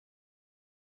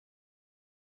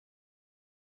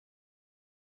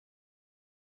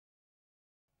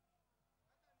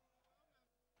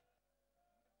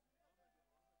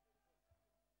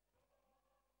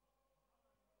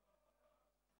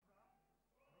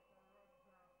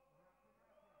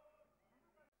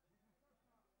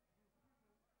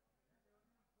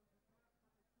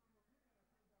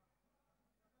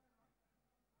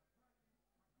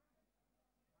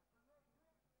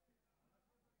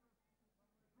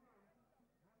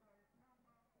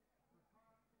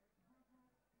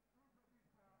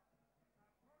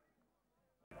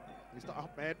Mr.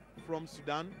 Ahmed from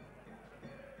Sudan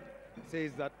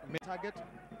says that target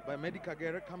by Medi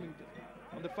Kagere coming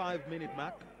on the 5-minute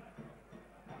mark.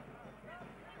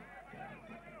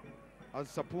 As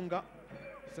Sapunga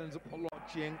sends up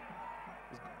Chieng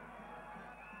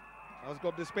has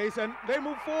got the space and they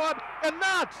move forward, and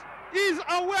that is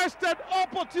a wasted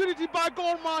opportunity by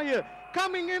GOR MAHIA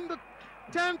coming in the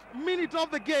 10th minute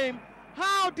of the game.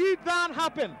 How did that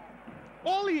happen?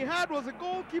 All he had was a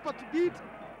goalkeeper to beat,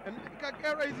 and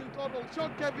Kagere is in total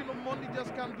shock. Kevin Omondi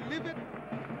just can't believe it.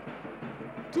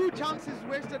 2 chances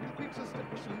wasted in quick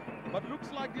succession, but looks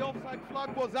like the offside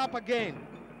flag was up again.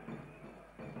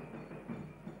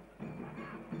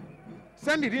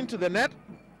 Send it into the net.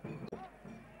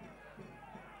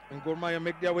 And GOR MAHIA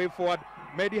make their way forward.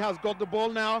 Mehdi has got the ball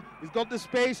now. He's got the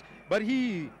space, but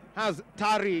he has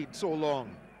tarried so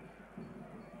long.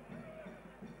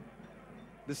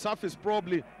 The surface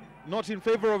probably not in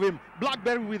favor of him.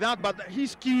 Blackberry with that, but he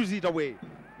skews it away.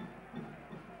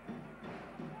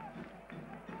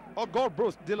 Oh, God,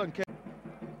 bros, Dylan K.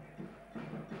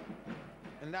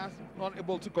 And that's not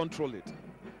able to control it.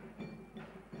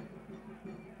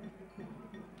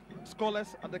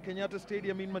 Scoreless at the Kenyatta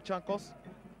Stadium in Machakos.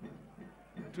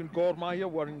 Between GOR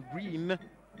MAHIA were in green.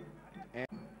 And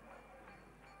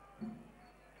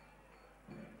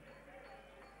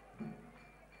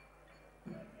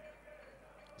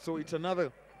so it's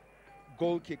another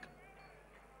goal kick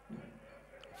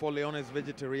for Leones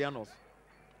Vegetarianos.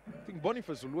 I think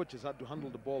Boniface Uluoch has had to handle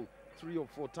the ball 3 or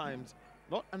 4 times,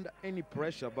 not under any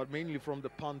pressure, but mainly from the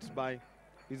punts by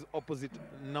his opposite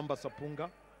number Sapunga.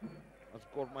 As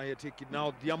GOR MAHIA take it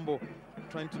now, Diambo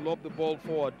trying to lob the ball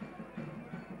forward.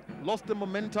 Lost the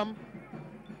momentum.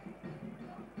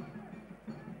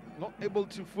 Not able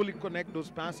to fully connect those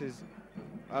passes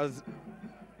as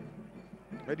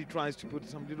Eddie tries to put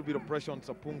some little bit of pressure on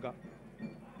Sapunga.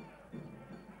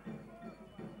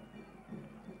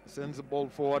 Sends the ball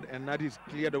forward, and that is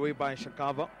cleared away by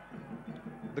Shakava,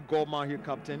 the GOR MAHIA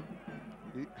captain.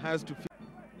 He has to.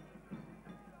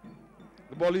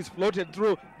 The ball is floated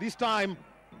through. This time,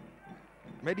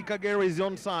 Mehdi Kagere is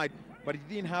onside, but he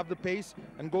didn't have the pace,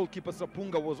 and goalkeeper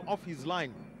Sapunga was off his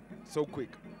line so quick.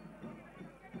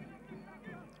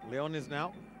 Leones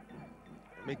now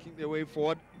making their way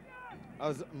forward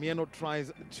as Mieno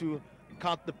tries to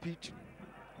cut the pitch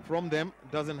from them.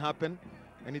 Doesn't happen,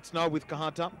 and it's now with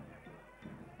Kahata.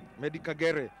 Mehdi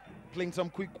Kagere playing some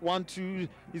quick 1-2.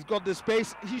 He's got the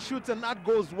space. He shoots, and that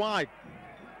goes wide.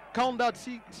 Count that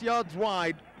 6 yards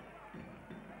wide.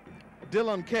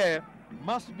 Dylan Kerr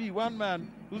must be one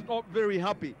man who's not very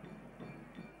happy.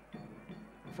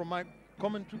 From my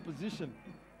commentary position,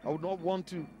 I would not want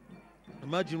to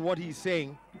imagine what he's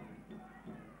saying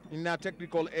in that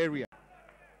technical area.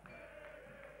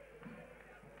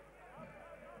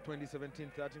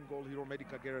 2017-13 goal hero Mehdi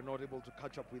Kagere not able to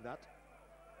catch up with that.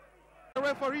 The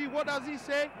referee, what does he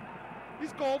say?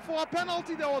 He's called for a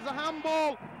penalty. There was a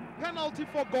handball. Penalty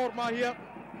for GOR MAHIA.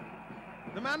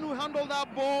 The man who handled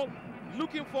that ball,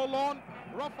 looking for Lon,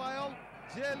 Rafael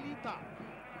Jelita.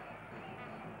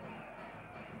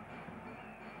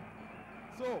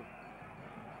 So,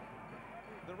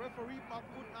 the referee,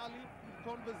 Mahmoud Ali,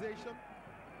 conversation,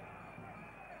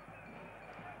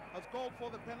 has called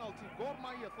for the penalty. GOR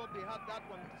MAHIA thought they had that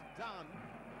one done.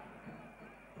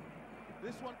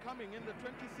 This one coming in the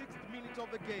 26th minute of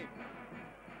the game.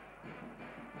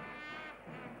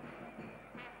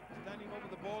 Standing over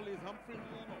the ball is Humphrey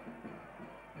Mieno.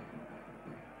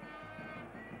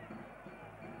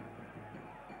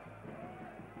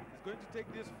 He's going to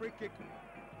take this free kick.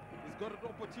 He's got an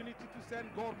opportunity to send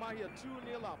GOR MAHIA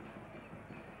 2-0 up.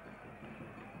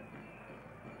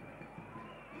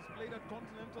 He's played at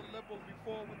continental level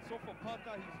before with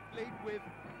Sofapaka. He's played with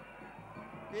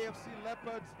AFC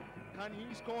Leopards. Can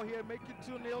he score here, make it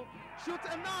 2-0? Shoots,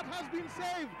 and that has been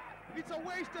saved. It's a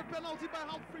wasted penalty by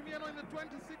Humphrey Mieno in the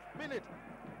 26th minute.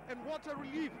 And what a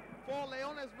relief for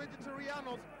Leones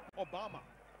Vegetarianos. Obama.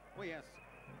 Oh yes,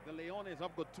 the Leones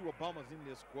have got 2 Obamas in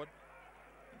their squad.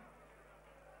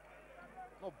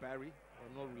 Not Barry,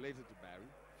 or not related to Barry,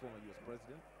 former US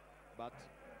president, but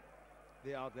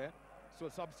they are there. So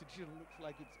a substitution looks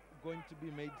like it's going to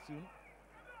be made soon.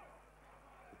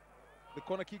 The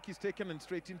corner kick is taken and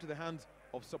straight into the hands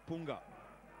of Sapunga,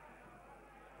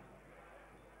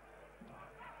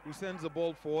 who sends the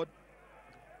ball forward.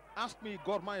 Ask me,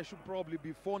 GOR MAHIA should probably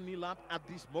be 4-0 up at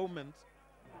this moment.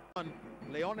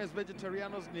 Leones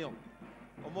Vegetarianos 0.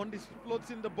 Omondi floats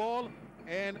in the ball,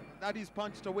 and that is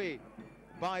punched away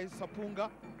by Sapunga.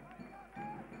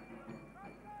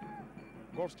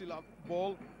 GOR still have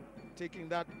ball, taking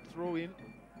that throw in.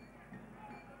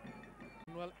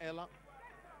 Manuel Ella.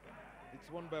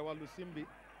 It's won by Walusimbi,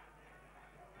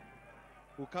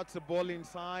 who cuts the ball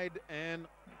inside, and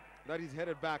that is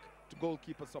headed back to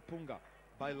goalkeeper Sapunga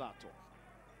by Lato.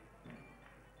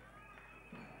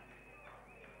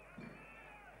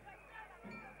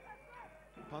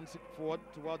 Punts it forward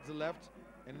towards the left,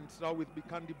 and start with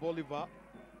Bikandi Bolivar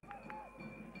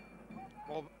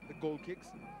of the goal kicks.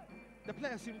 The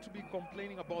players seem to be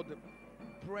complaining about the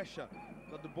pressure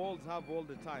that the balls have all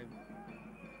the time.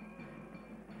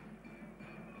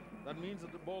 That means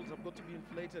that the balls have got to be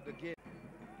inflated again.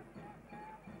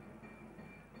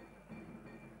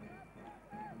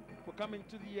 We're coming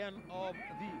to the end of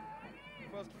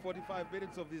the first 45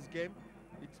 minutes of this game.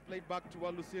 It's played back to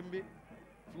Walusimbi,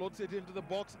 floats it into the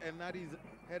box, and that is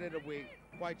headed away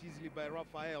quite easily by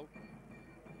Rafael.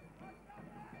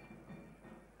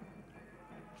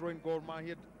 Throwing Gor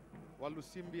Mahia,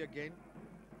 Walusimbi again.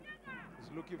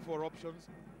 He's looking for options.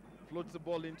 Floats the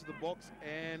ball into the box,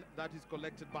 and that is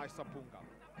collected by Sapunga.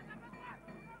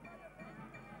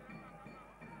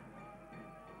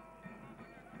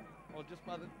 Well, just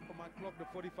by my clock, the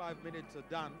 45 minutes are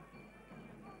done.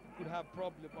 Could have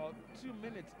probably about 2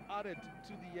 minutes added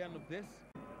to the end of this.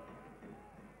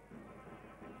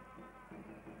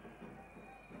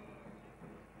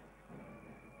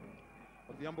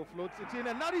 But Odhiambo floats it in,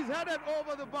 and that is headed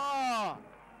over the bar.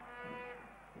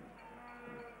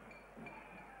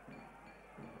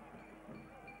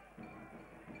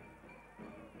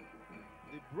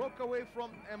 They broke away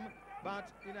from M, but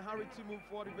in a hurry to move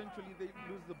forward, eventually they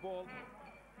lose the ball.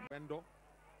 Wendo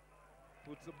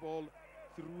puts the ball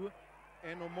through,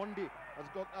 and Omondi has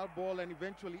got that ball, and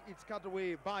eventually it's cut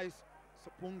away by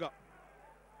Sapunga,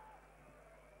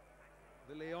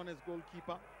 the Leones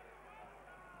goalkeeper.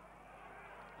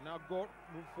 Now GOR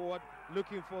move forward,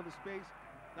 looking for the space.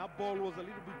 That ball was a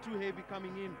little bit too heavy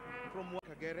coming in from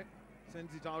Kagere,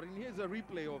 sends it out, and here's a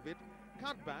replay of it.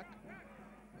 Cut back,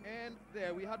 and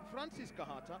there we had Francis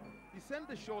Kahata. He sent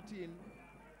the shot in,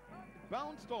 it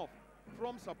bounced off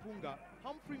from Sapunga.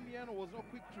 Humphrey Mieno was not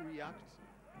quick to react,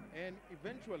 and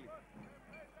eventually,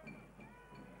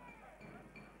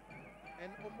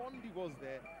 and Omondi was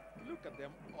there. Look at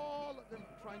them, all of them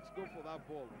trying to go for that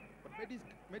ball. But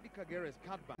Medi Kagere's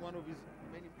cut back, one of his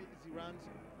many busy runs.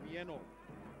 Mieno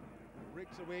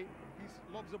breaks away,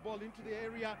 he lobs the ball into the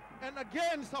area, and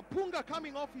again Sapunga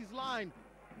coming off his line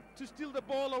to steal the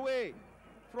ball away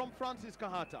from Francis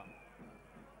Kahata.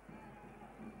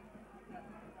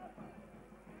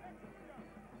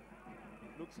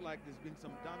 Looks like there's been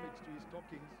some damage to his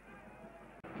stockings.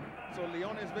 So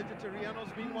Leones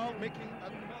Vegetarianos meanwhile making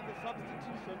another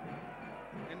substitution,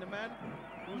 and the man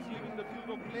who's leaving the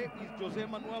field of play is Jose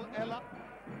Manuel Ella,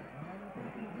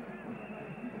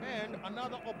 and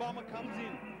another Obama comes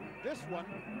in. This one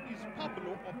is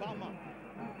Pablo Obama.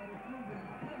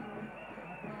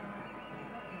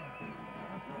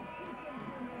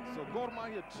 So GOR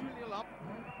Mahia 2-0 up.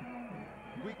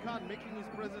 Guican making his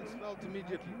presence felt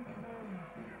immediately.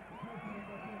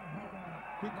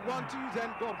 Quick 1-2s,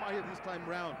 and GOR Mahia this time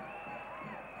round.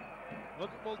 Not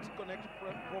able to connect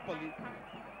properly,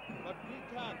 but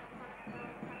Guican,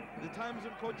 the time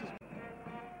zone coaches.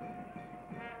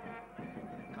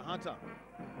 Kahata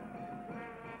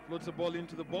floats the ball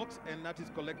into the box, and that is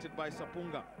collected by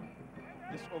Sapunga.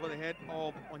 Just over the head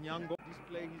of Onyango.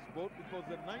 Display his boat because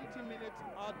the 90 minutes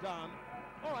are done.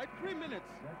 All right, 3 minutes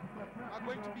are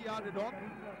going to be added on.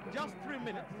 Just 3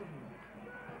 minutes,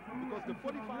 because the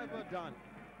 45 are done.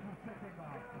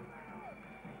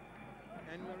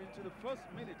 And we're into the first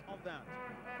minute of that.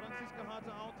 Francis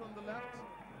Kahata out on the left.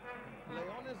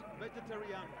 Leones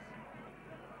Vegetarianos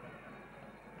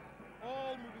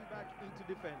all moving back into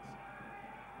defense.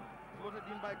 Floated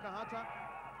in by Kahata.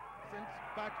 Sent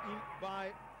back in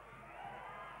by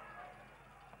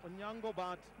Onyango,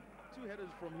 but 2 headers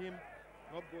from him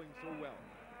not going so well.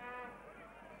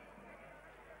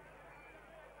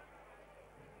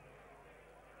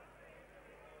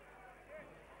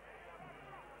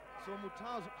 So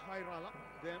Mutaz Hairala,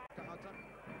 then Kahata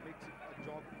makes a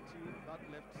jog to that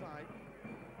left side.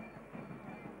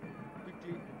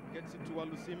 Quickly gets it to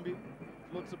Walusimbi,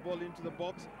 floats the ball into the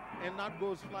box, and that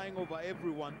goes flying over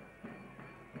everyone.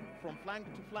 From flank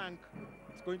to flank,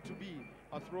 it's going to be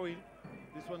a throw-in.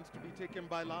 This one's to be taken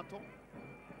by Lato.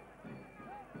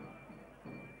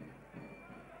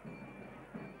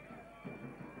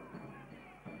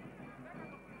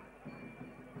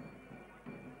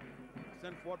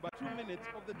 Sent forward by 2 minutes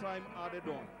of the time added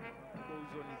on.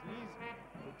 Goes on his knees,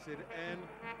 looks it, and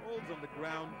holds on the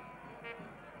ground.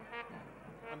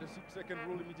 And the 6-second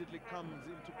rule immediately comes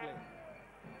into play.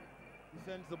 He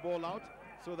sends the ball out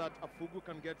so that Afugu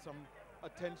can get some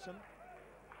attention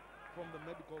from the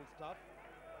medical staff.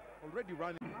 Already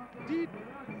running. Did,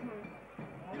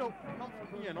 you know,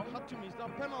 had to miss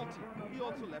that penalty. He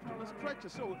also left on a stretcher,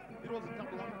 so it was a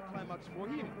double climax for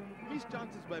him. Missed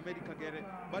chances by Medica Gere,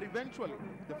 but eventually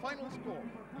the final score: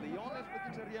 Leones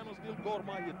Vegetarianos 0, GOR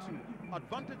MAHIA 2.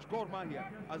 Advantage GOR MAHIA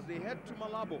as they head to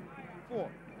Malabo for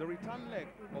the return leg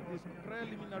of this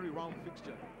preliminary round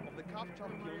fixture of the CAF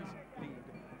Champions League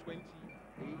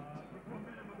 2018.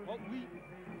 Well, we